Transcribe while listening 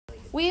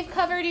We've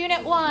covered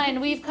Unit 1,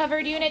 we've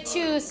covered Unit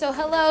 2, so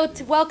hello,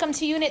 welcome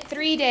to Unit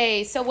 3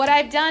 Day. So what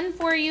I've done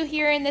for you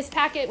here in this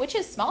packet, which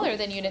is smaller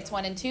than Units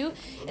 1 and 2,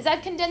 is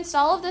I've condensed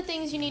all of the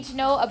things you need to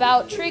know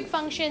about trig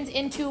functions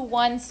into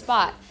one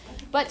spot.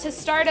 But to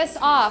start us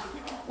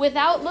off,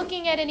 without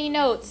looking at any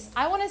notes,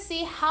 I want to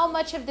see how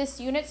much of this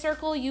unit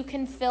circle you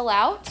can fill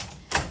out.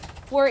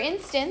 For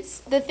instance,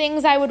 the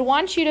things I would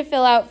want you to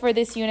fill out for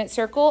this unit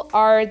circle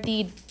are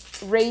the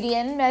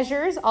radian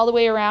measures all the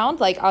way around.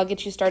 Like, I'll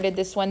get you started.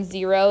 This one's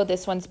 0,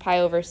 this one's pi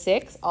over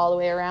 6, all the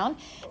way around.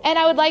 And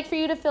I would like for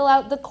you to fill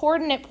out the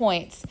coordinate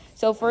points.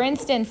 So for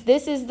instance,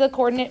 this is the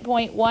coordinate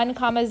point 1,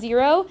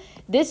 0.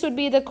 This would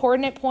be the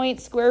coordinate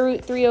point square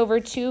root 3 over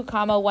 2,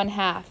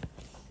 1/2.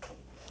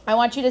 I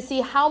want you to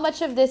see how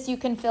much of this you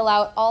can fill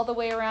out all the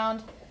way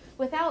around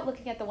without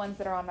looking at the ones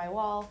that are on my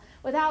wall,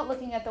 without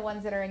looking at the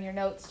ones that are in your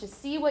notes. Just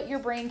see what your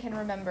brain can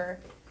remember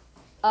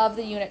of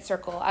the unit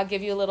circle. I'll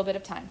give you a little bit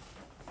of time.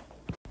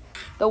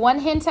 The one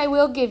hint I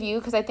will give you,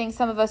 because I think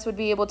some of us would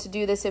be able to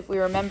do this if we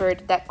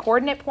remembered, that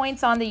coordinate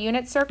points on the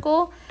unit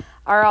circle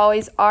are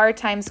always r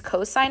times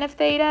cosine of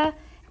theta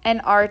and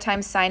r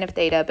times sine of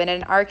theta. But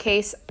in our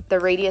case, the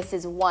radius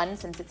is 1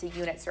 since it's a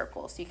unit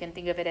circle. So you can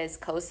think of it as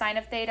cosine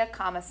of theta,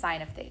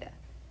 sine of theta,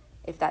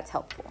 if that's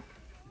helpful.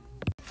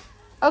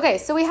 Okay,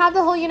 so we have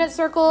the whole unit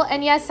circle,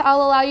 and yes,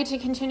 I'll allow you to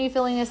continue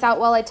filling this out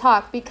while I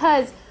talk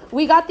because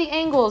we got the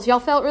angles.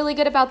 Y'all felt really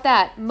good about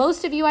that.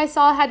 Most of you I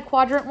saw had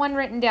quadrant 1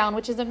 written down,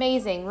 which is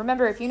amazing.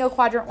 Remember, if you know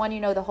quadrant 1, you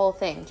know the whole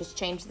thing. Just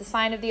change the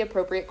sign of the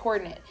appropriate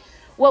coordinate.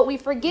 What we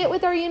forget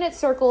with our unit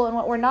circle and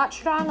what we're not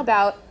strong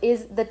about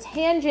is the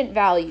tangent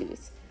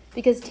values,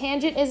 because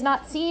tangent is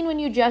not seen when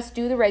you just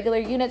do the regular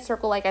unit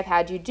circle like I've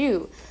had you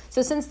do.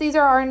 So since these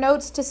are our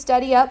notes to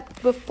study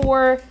up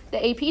before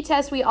the AP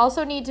test, we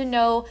also need to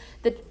know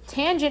the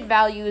tangent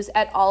values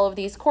at all of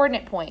these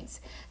coordinate points.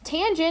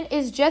 Tangent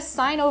is just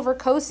sine over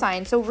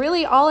cosine. So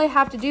really all I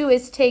have to do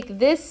is take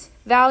this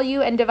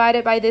value and divide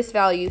it by this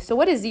value. So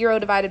what is 0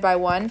 divided by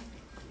 1?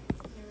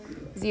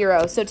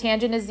 0. So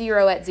tangent is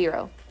 0 at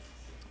 0.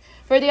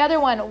 For the other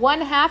one,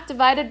 1/2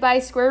 divided by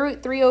square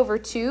root 3 over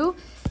 2.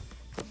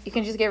 You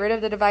can just get rid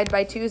of the divide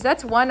by 2's.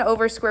 That's 1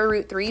 over square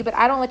root 3, but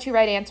I don't let you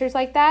write answers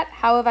like that.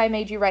 How have I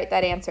made you write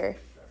that answer?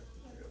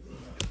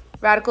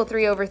 Radical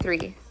 3 over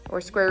 3, or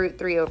square root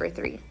 3 over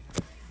 3.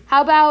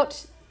 How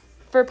about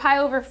for pi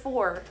over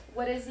 4?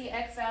 What is the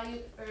x value,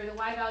 or the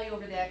y value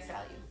over the x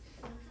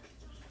value?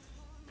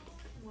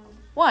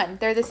 1.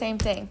 They're the same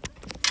thing.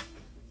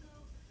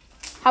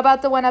 How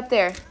about the one up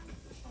there?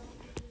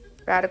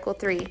 Radical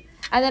 3.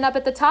 And then up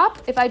at the top,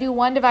 if I do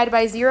 1 divided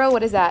by 0,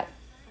 what is that?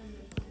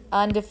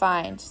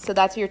 Undefined. So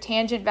that's your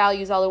tangent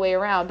values all the way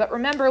around. But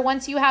remember,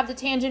 once you have the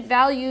tangent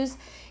values,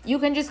 you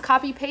can just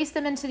copy paste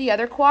them into the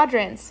other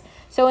quadrants.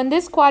 So in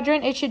this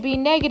quadrant, it should be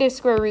negative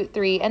square root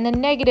 3, and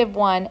then negative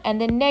 1, and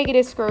then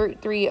negative square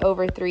root 3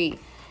 over 3,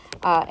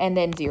 and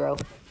then 0.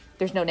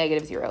 There's no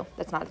negative 0.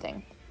 That's not a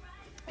thing.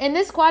 In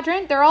this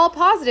quadrant, they're all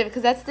positive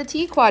because that's the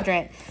T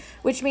quadrant,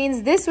 which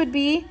means this would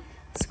be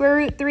square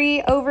root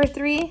 3 over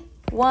 3,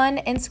 1,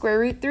 and square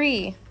root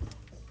 3.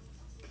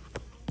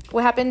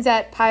 What happens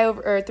at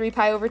 3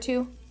 pi over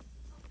 2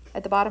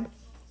 at the bottom?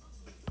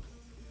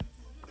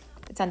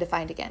 It's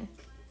undefined again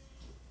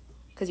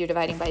because you're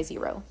dividing by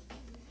 0.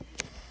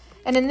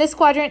 And in this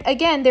quadrant,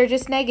 again, they're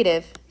just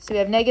negative. So we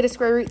have negative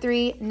square root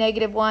 3,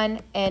 negative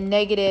 1, and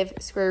negative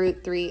square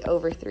root 3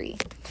 over 3.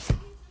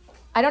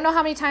 I don't know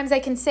how many times I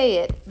can say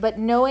it, but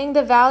knowing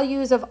the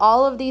values of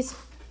all of these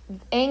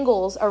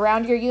angles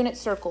around your unit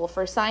circle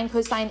for sine,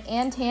 cosine,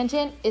 and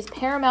tangent is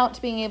paramount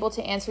to being able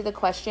to answer the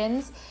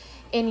questions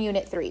in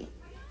Unit 3.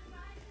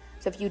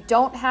 So if you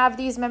don't have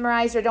these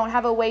memorized or don't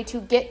have a way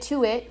to get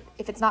to it,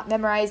 if it's not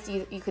memorized,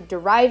 you could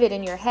derive it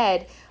in your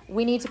head,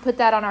 we need to put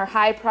that on our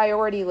high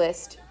priority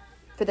list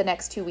for the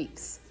next 2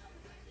 weeks.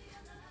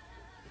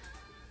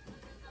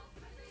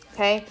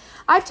 Okay,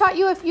 I've taught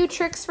you a few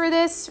tricks for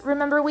this.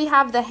 Remember, we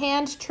have the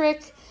hand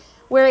trick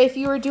where if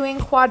you were doing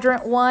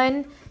quadrant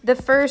 1, the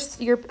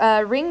first, your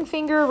ring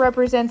finger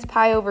represents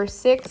pi over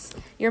 6,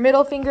 your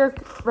middle finger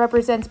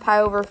represents pi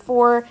over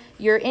 4,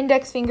 your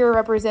index finger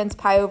represents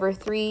pi over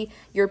 3,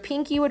 your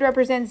pinky would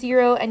represent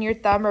 0, and your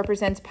thumb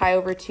represents pi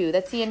over 2.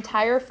 That's the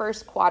entire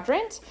first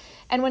quadrant.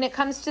 And when it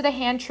comes to the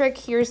hand trick,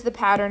 here's the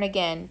pattern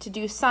again. To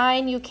do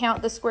sine, you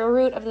count the square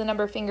root of the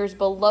number of fingers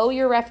below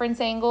your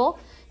reference angle,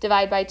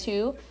 divide by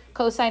 2.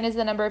 Cosine is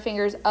the number of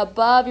fingers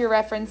above your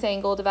reference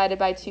angle, divided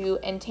by 2,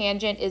 and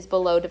tangent is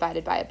below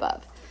divided by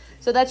above.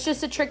 So that's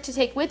just a trick to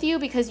take with you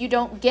because you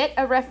don't get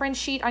a reference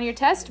sheet on your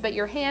test, but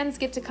your hands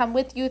get to come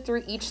with you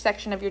through each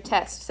section of your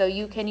test. So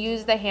you can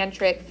use the hand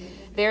trick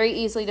very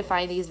easily to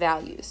find these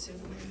values.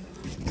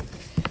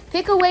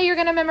 Pick a way you're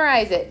going to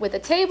memorize it, with a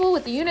table,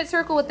 with the unit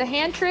circle, with the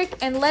hand trick,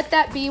 and let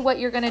that be what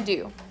you're going to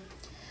do.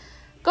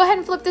 Go ahead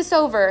and flip this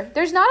over.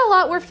 There's not a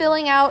lot we're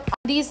filling out on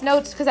these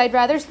notes because I'd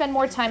rather spend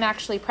more time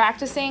actually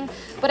practicing,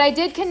 but I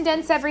did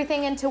condense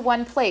everything into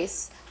one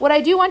place. What I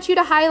do want you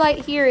to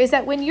highlight here is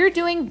that when you're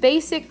doing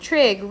basic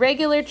trig,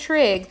 regular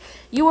trig,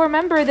 you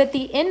remember that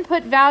the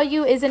input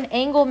value is an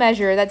angle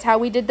measure. That's how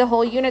we did the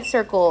whole unit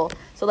circle.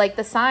 So like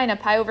the sine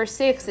of pi over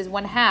 6 is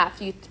 1/2.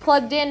 You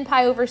plugged in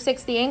pi over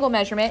 6, the angle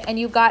measurement, and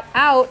you got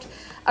out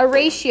a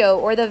ratio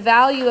or the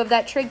value of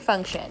that trig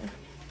function.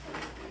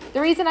 The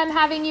reason I'm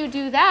having you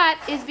do that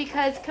is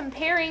because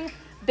comparing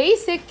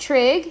basic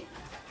trig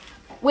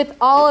with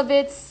all of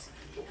its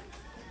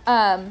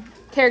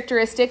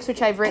characteristics,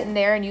 which I've written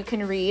there and you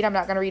can read. I'm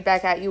not going to read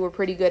back at you. We're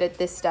pretty good at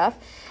this stuff.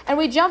 And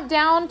we jump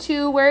down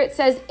to where it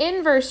says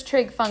inverse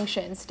trig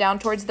functions, down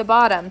towards the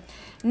bottom.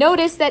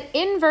 Notice that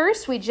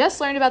inverse, we just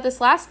learned about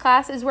this last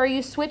class, is where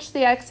you switch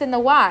the x and the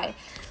y,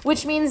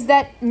 which means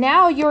that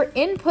now your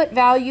input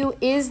value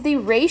is the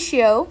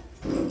ratio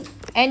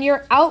and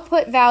your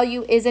output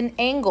value is an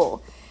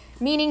angle,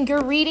 meaning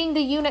you're reading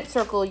the unit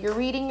circle, you're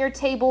reading your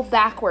table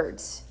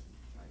backwards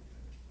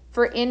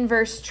for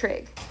inverse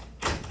trig.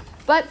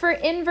 But for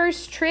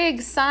inverse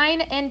trig,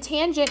 sine and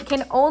tangent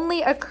can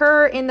only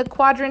occur in the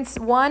quadrants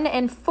 1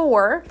 and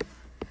 4,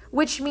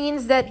 which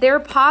means that their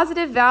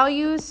positive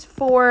values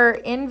for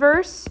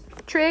inverse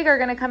trig are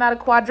going to come out of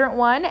quadrant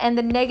 1 and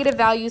the negative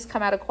values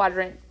come out of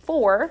quadrant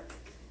 4.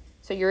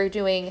 So you're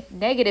doing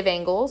negative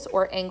angles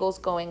or angles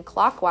going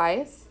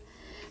clockwise.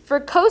 For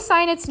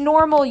cosine, it's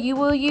normal. You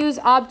will use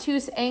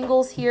obtuse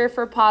angles here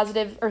for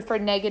positive or for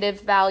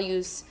negative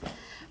values.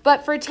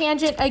 But for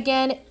tangent,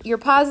 again, your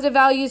positive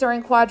values are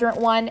in quadrant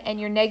 1 and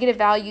your negative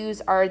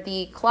values are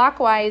the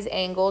clockwise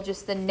angle,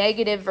 just the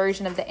negative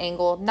version of the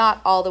angle,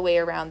 not all the way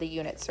around the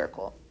unit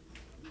circle.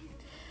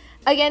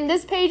 Again,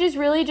 this page is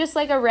really just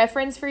like a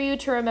reference for you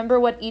to remember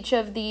what each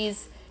of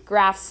these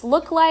graphs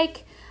look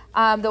like.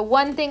 The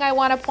one thing I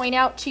want to point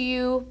out to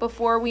you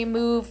before we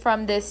move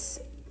from this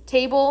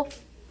table,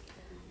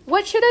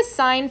 what should a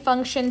sine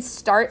function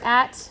start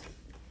at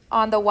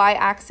on the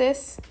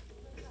y-axis?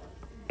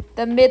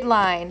 The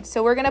midline.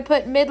 So we're going to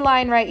put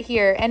midline right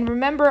here. And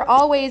remember,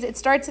 always it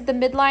starts at the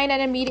midline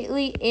and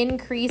immediately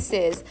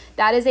increases.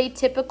 That is a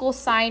typical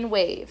sine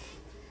wave.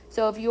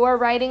 So if you are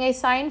writing a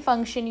sine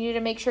function, you need to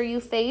make sure you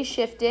phase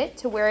shift it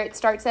to where it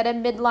starts at a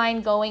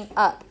midline going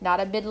up. Not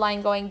a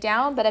midline going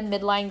down, but a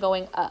midline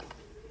going up.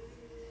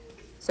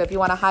 So if you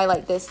want to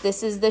highlight this,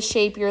 this is the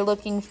shape you're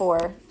looking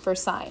for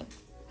sine.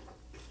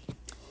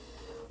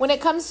 When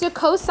it comes to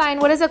cosine,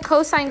 what does a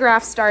cosine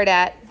graph start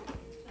at?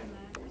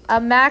 A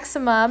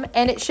maximum,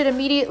 and it should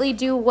immediately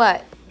do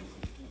what?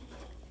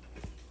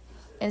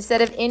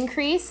 Instead of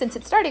increase, since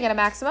it's starting at a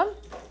maximum,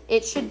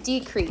 it should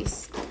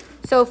decrease.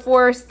 So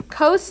for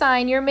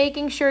cosine, you're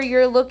making sure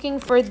you're looking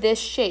for this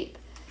shape.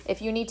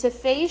 If you need to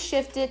phase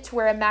shift it to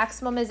where a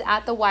maximum is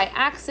at the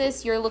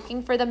y-axis, you're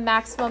looking for the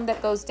maximum that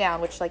goes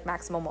down, which like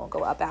maximum won't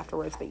go up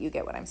afterwards, but you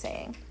get what I'm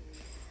saying.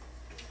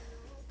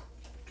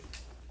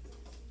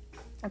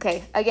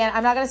 Okay, again,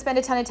 I'm not going to spend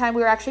a ton of time.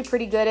 We were actually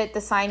pretty good at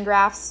the sine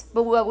graphs,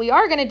 but what we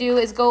are going to do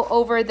is go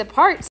over the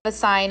parts of a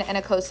sine and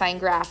a cosine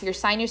graph, your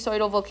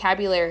sinusoidal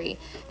vocabulary.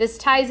 This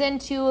ties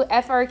into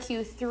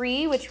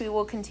FRQ3, which we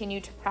will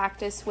continue to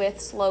practice with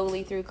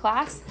slowly through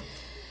class.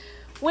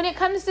 When it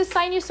comes to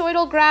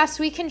sinusoidal graphs,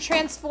 we can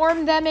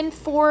transform them in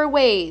 4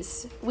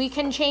 ways. We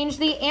can change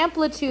the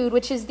amplitude,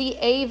 which is the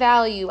A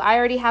value. I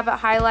already have it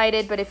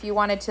highlighted, but if you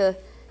wanted to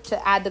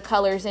add the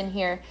colors in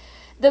here.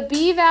 The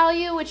B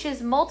value, which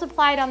is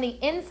multiplied on the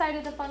inside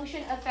of the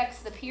function,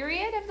 affects the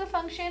period of the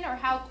function or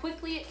how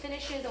quickly it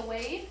finishes a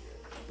wave.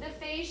 The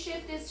phase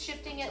shift is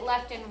shifting it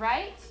left and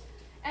right,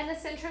 and the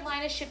center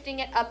line is shifting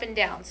it up and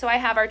down. So I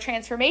have our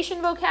transformation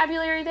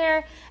vocabulary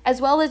there, as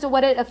well as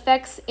what it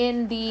affects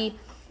in the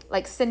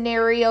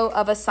scenario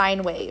of a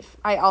sine wave.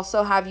 I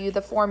also have you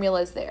the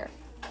formulas there.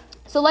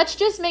 So let's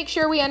just make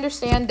sure we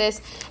understand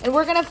this, and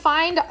we're going to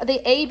find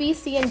the A, B,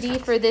 C, and D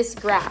for this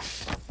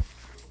graph.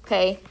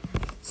 Okay.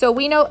 So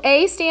we know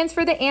A stands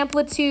for the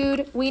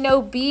amplitude, we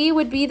know B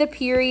would be the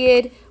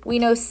period, we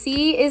know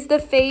C is the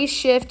phase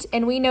shift,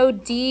 and we know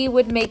D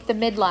would make the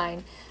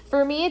midline.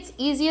 For me, it's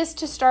easiest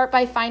to start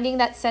by finding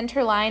that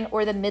center line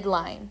or the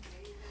midline.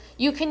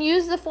 You can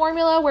use the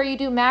formula where you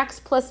do max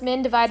plus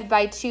min divided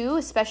by 2,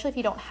 especially if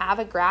you don't have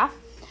a graph.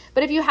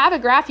 But if you have a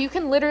graph, you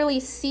can literally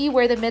see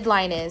where the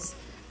midline is.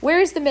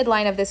 Where is the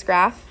midline of this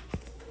graph?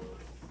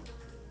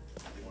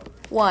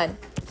 1.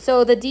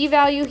 So the D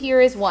value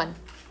here is 1.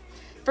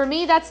 For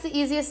me, that's the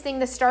easiest thing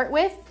to start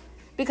with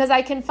because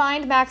I can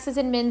find maxes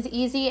and mins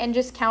easy and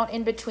just count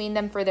in between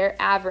them for their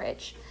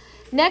average.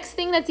 Next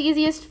thing that's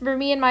easiest for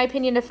me, in my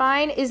opinion, to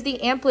find is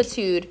the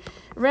amplitude.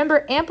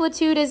 Remember,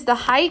 amplitude is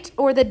the height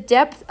or the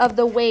depth of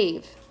the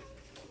wave.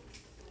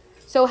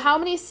 So how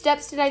many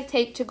steps did I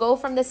take to go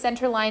from the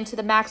center line to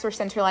the max or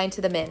center line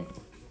to the min?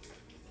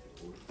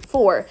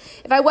 4.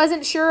 If I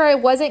wasn't sure, I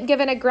wasn't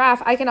given a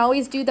graph, I can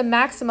always do the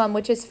maximum,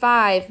 which is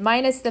 5,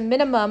 minus the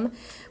minimum,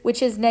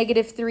 which is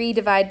 -3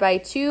 divided by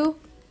 2.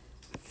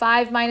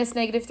 5 minus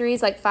 -3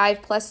 is like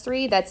 5 plus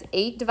 3. That's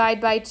 8 divided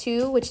by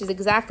 2, which is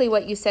exactly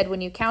what you said when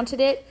you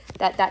counted it,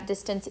 that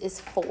distance is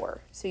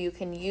 4. So you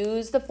can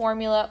use the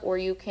formula or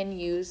you can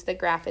use the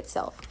graph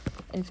itself.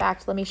 In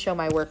fact, let me show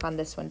my work on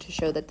this one to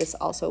show that this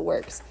also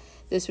works.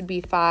 This would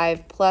be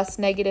 5 plus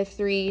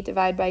 -3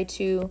 divided by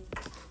 2,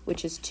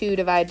 which is 2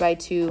 divided by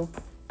 2,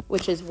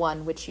 which is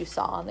 1, which you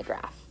saw on the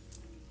graph.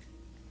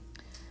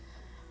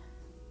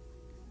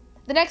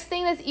 The next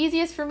thing that's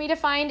easiest for me to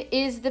find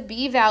is the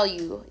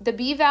b-value. The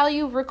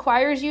b-value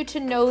requires you to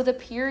know the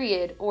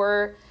period,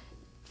 or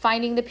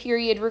finding the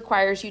period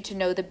requires you to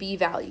know the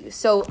b-value.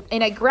 So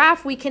in a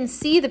graph, we can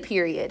see the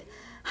period.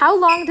 How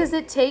long does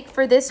it take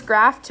for this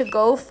graph to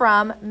go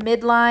from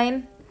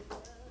midline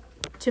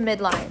to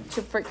midline,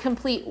 to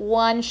complete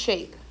one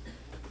shape?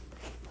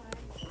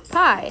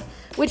 Pi,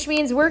 which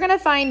means we're going to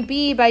find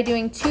b by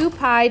doing 2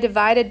 pi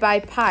divided by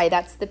pi.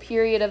 That's the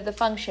period of the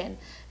function.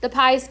 The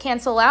pi's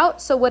cancel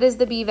out, so what is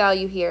the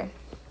b-value here?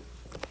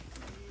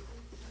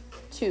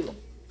 2.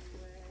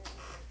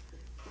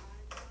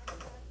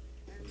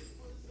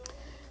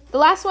 The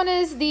last one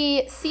is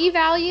the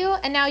c-value,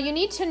 and now you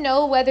need to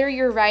know whether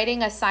you're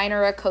writing a sine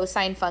or a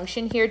cosine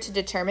function here to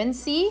determine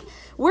c.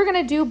 We're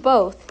going to do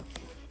both.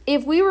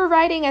 If we were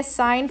writing a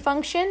sine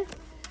function,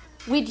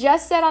 we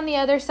just said on the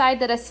other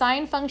side that a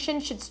sine function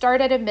should start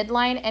at a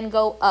midline and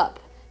go up.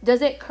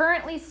 Does it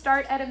currently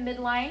start at a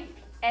midline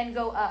and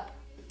go up?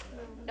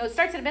 No, it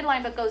starts at a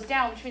midline but goes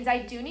down, which means I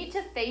do need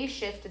to phase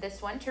shift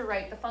this one to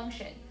write the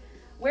function.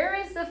 Where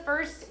is the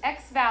first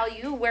x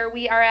value where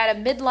we are at a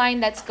midline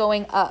that's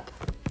going up?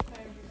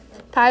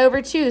 Pi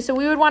over 2. So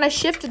we would want to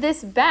shift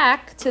this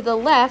back to the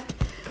left,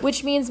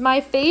 which means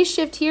my phase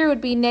shift here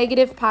would be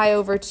negative pi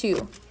over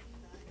 2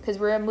 because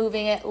we're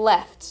moving it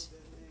left.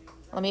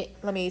 Let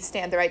me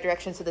stand the right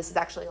direction so this is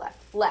actually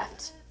left.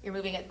 Left. You're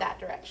moving it that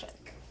direction.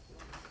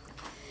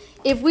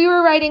 If we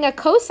were writing a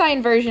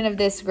cosine version of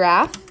this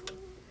graph,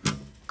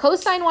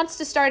 cosine wants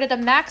to start at a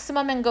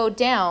maximum and go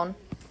down.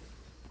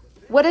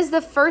 What is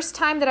the first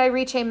time that I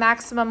reach a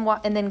maximum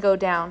and then go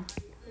down?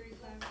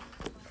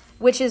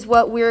 Which is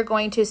what we're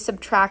going to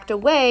subtract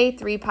away,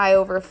 3 pi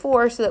over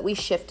 4, so that we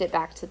shift it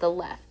back to the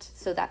left.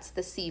 So that's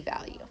the c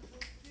value.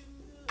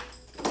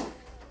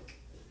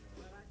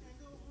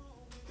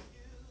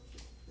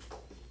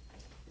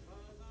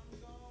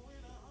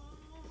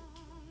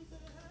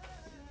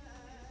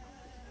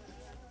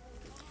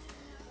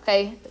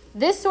 Okay,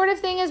 this sort of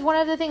thing is one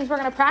of the things we're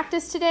going to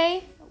practice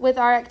today with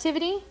our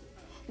activity.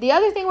 The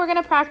other thing we're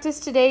going to practice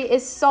today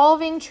is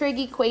solving trig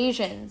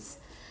equations.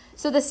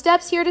 So the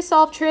steps here to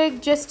solve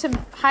trig, just to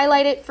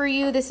highlight it for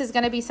you, this is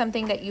going to be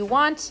something that you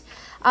want.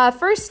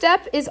 First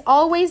step is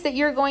always that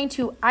you're going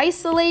to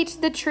isolate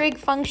the trig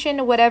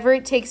function, whatever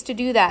it takes to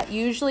do that,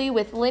 usually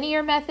with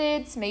linear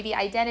methods, maybe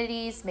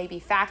identities,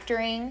 maybe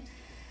factoring,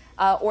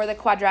 or the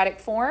quadratic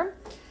form.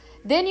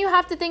 Then you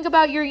have to think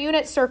about your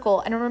unit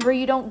circle. And remember,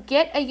 you don't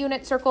get a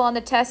unit circle on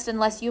the test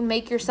unless you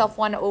make yourself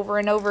one over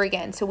and over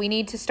again. So we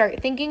need to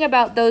start thinking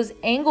about those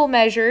angle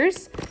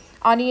measures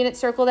on a unit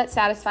circle that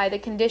satisfy the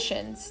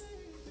conditions.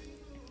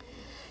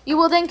 You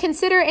will then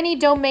consider any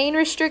domain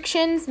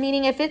restrictions,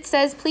 meaning if it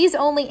says please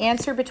only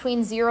answer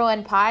between 0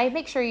 and pi,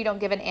 make sure you don't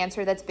give an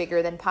answer that's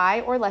bigger than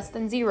pi or less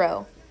than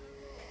 0.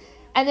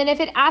 And then if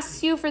it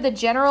asks you for the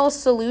general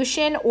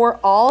solution or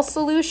all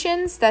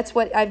solutions, that's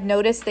what I've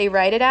noticed they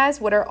write it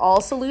as. What are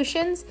all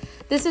solutions?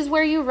 This is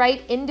where you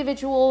write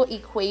individual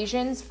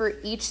equations for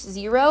each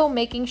 0,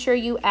 making sure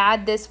you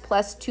add this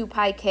plus 2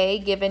 pi k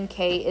given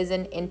k is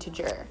an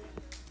integer.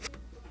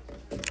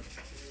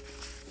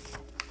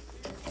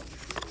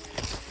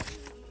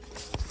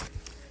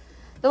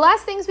 The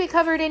last things we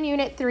covered in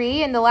Unit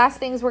 3 and the last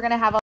things we're going to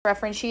have on the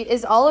reference sheet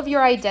is all of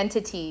your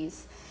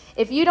identities.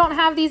 If you don't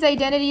have these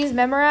identities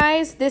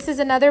memorized, this is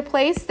another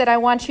place that I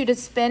want you to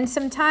spend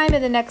some time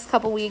in the next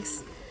couple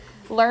weeks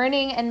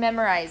learning and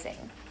memorizing.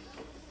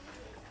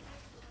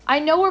 I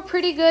know we're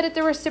pretty good at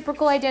the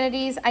reciprocal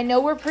identities. I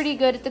know we're pretty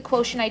good at the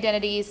quotient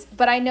identities,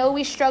 but I know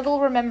we struggle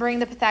remembering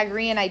the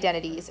Pythagorean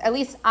identities. At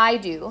least I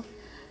do.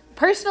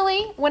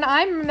 Personally, when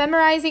I'm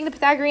memorizing the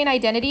Pythagorean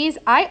identities,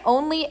 I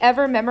only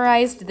ever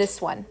memorized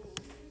this one.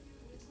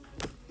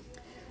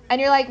 And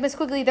you're like, Miss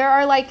Quigley, there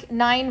are like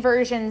 9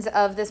 versions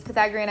of this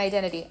Pythagorean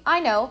identity. I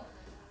know,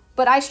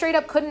 but I straight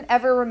up couldn't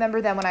ever remember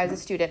them when I was a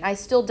student. I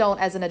still don't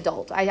as an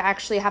adult. I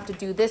actually have to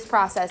do this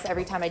process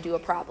every time I do a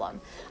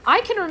problem.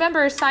 I can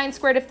remember sine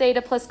squared of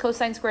theta plus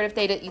cosine squared of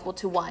theta equal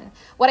to 1.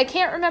 What I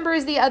can't remember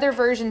is the other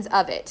versions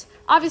of it.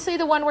 Obviously,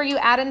 the one where you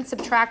add and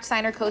subtract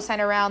sine or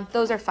cosine around,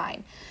 those are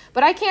fine.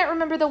 But I can't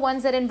remember the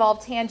ones that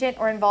involve tangent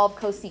or involve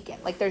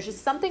cosecant. Like there's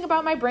just something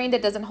about my brain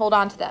that doesn't hold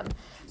on to them.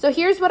 So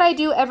here's what I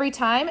do every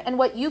time and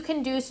what you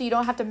can do so you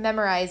don't have to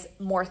memorize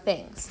more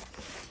things.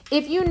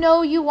 If you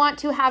know you want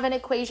to have an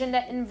equation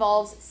that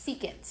involves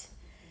secant.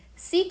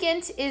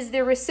 Secant is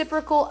the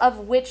reciprocal of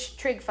which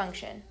trig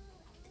function?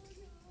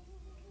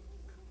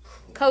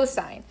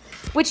 Cosine.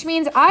 Which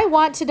means I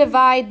want to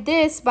divide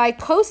this by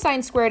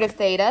cosine squared of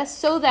theta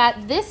so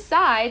that this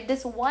side,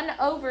 this 1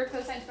 over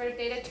cosine squared of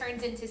theta,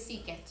 turns into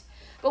secant.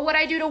 But what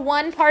I do to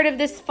one part of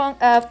this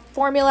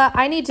formula,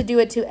 I need to do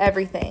it to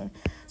everything.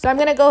 So I'm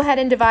going to go ahead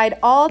and divide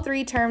all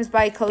 3 terms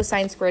by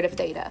cosine squared of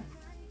theta.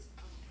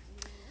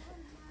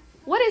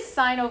 What is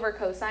sine over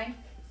cosine?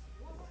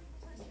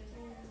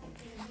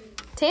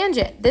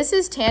 Tangent. This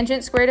is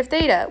tangent squared of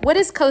theta. What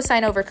is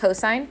cosine over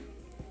cosine?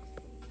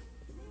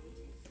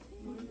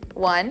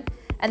 1.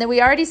 And then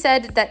we already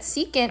said that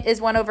secant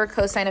is 1 over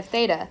cosine of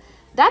theta.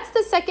 That's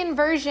the second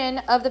version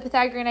of the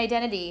Pythagorean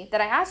identity that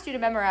I asked you to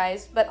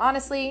memorize, but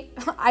honestly,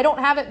 I don't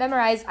have it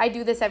memorized. I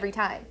do this every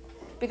time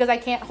because I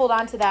can't hold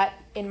on to that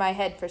in my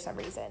head for some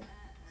reason.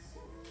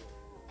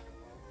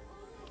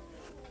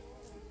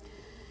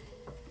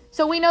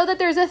 So we know that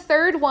there's a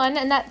third one,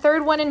 and that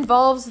third one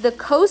involves the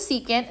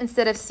cosecant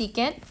instead of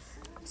secant.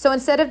 So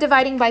instead of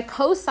dividing by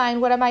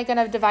cosine, what am I going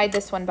to divide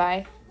this one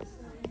by?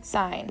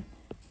 Sine.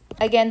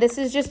 Again, this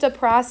is just a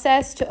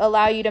process to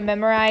allow you to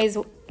memorize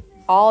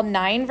all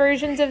 9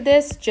 versions of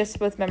this just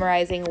with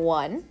memorizing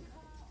 1.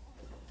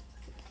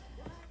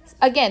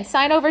 Again,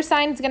 sine over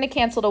sine is going to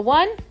cancel to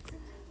 1.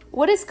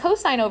 What is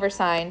cosine over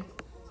sine?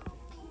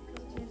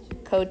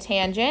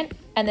 Cotangent.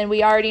 And then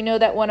we already know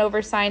that 1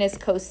 over sine is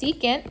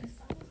cosecant.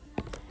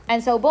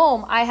 And so,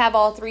 boom, I have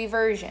all 3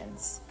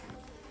 versions.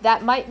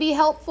 That might be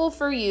helpful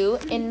for you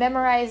in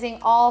memorizing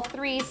all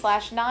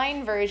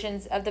 3/9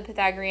 versions of the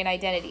Pythagorean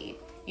identity.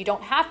 You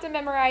don't have to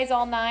memorize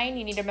all 9.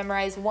 You need to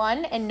memorize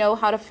 1 and know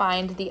how to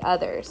find the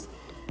others.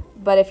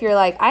 But if you're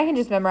like, I can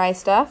just memorize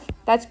stuff,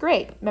 that's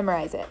great.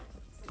 Memorize it.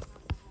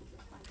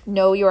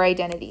 Know your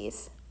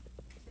identities.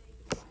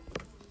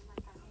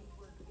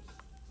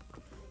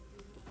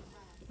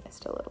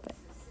 Missed a little bit.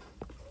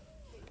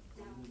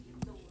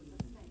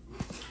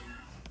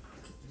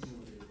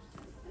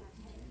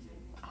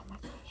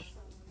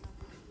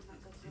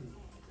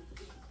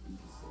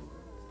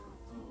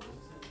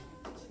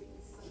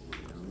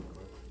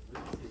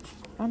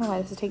 I don't know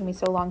why this is taking me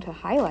so long to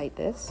highlight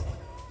this.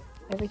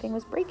 Everything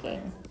was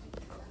breaking.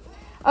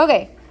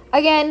 Okay,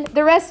 again,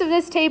 the rest of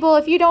this table,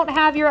 if you don't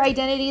have your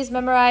identities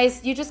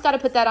memorized, you just got to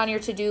put that on your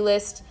to-do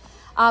list.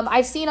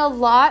 I've seen a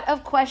lot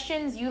of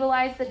questions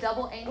utilize the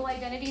double angle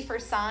identity for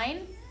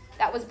sine.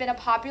 That has been a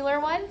popular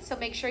one, so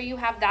make sure you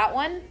have that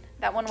one.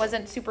 That one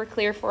wasn't super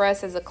clear for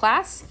us as a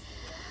class.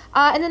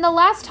 And then the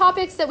last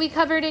topics that we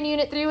covered in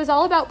Unit 3 was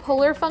all about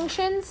polar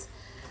functions.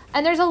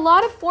 And there's a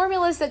lot of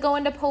formulas that go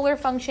into polar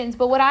functions,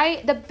 but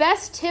the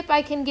best tip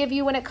I can give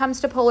you when it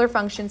comes to polar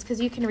functions, because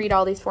you can read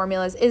all these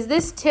formulas, is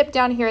this tip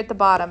down here at the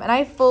bottom. And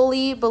I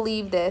fully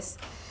believe this.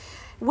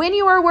 When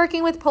you are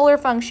working with polar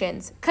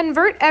functions,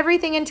 convert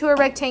everything into a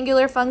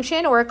rectangular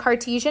function or a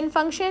Cartesian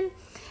function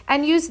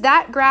and use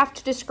that graph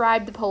to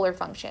describe the polar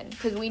function,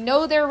 because we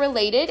know they're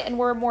related and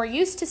we're more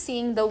used to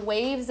seeing the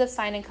waves of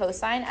sine and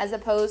cosine as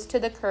opposed to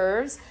the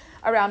curves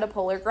around a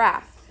polar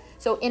graph.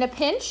 So in a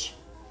pinch,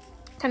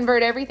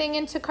 convert everything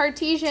into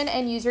Cartesian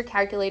and use your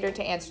calculator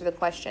to answer the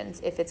questions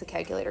if it's a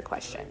calculator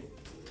question.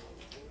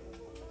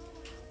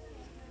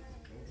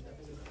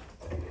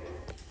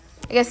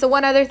 I guess the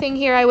one other thing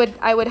here I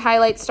would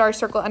highlight, star,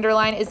 circle,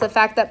 underline, is the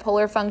fact that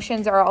polar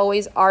functions are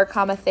always r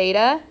comma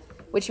theta,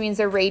 which means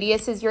the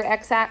radius is your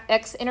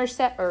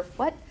x-intercept, or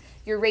what?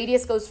 Your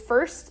radius goes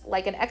first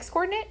like an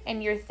x-coordinate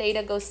and your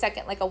theta goes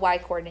second like a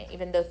y-coordinate,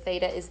 even though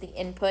theta is the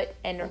input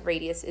and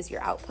radius is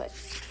your output.